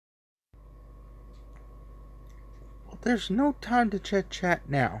there's no time to chit-chat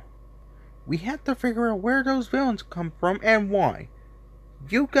now. We have to figure out where those villains come from and why.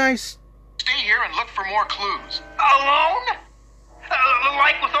 You guys... stay here and look for more clues. Alone?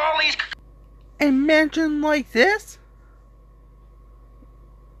 Like with all these... Imagine like this?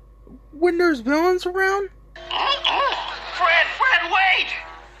 When there's villains around? Fred, wait!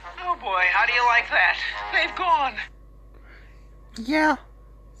 Oh boy, how do you like that? They've gone. Yeah,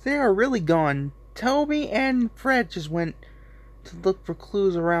 they are really gone. Toby and Fred just went to look for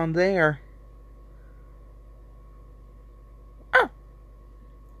clues around there. Oh!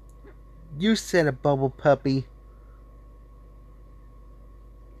 You said a bubble puppy.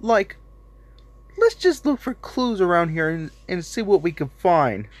 Like, let's just look for clues around here and see what we can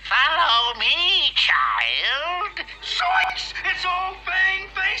find. Follow me, child. Zoinks! It's old Fang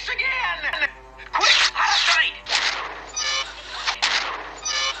Face again! Quick, out of sight!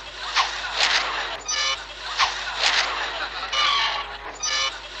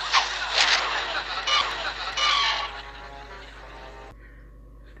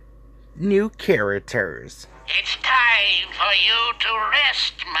 New characters. It's time for you to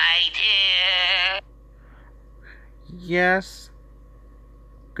rest, my dear. Yes.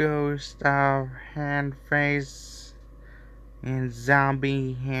 Ghost of Handface and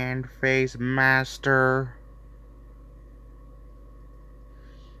Zombie Handface Master.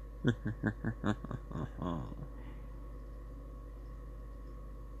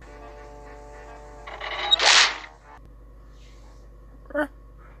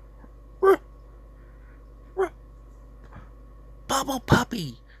 Bubble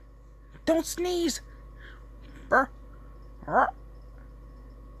puppy! Don't sneeze!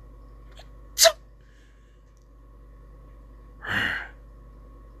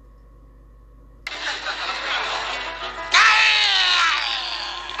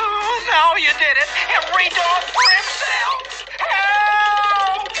 Now you did it! Every dog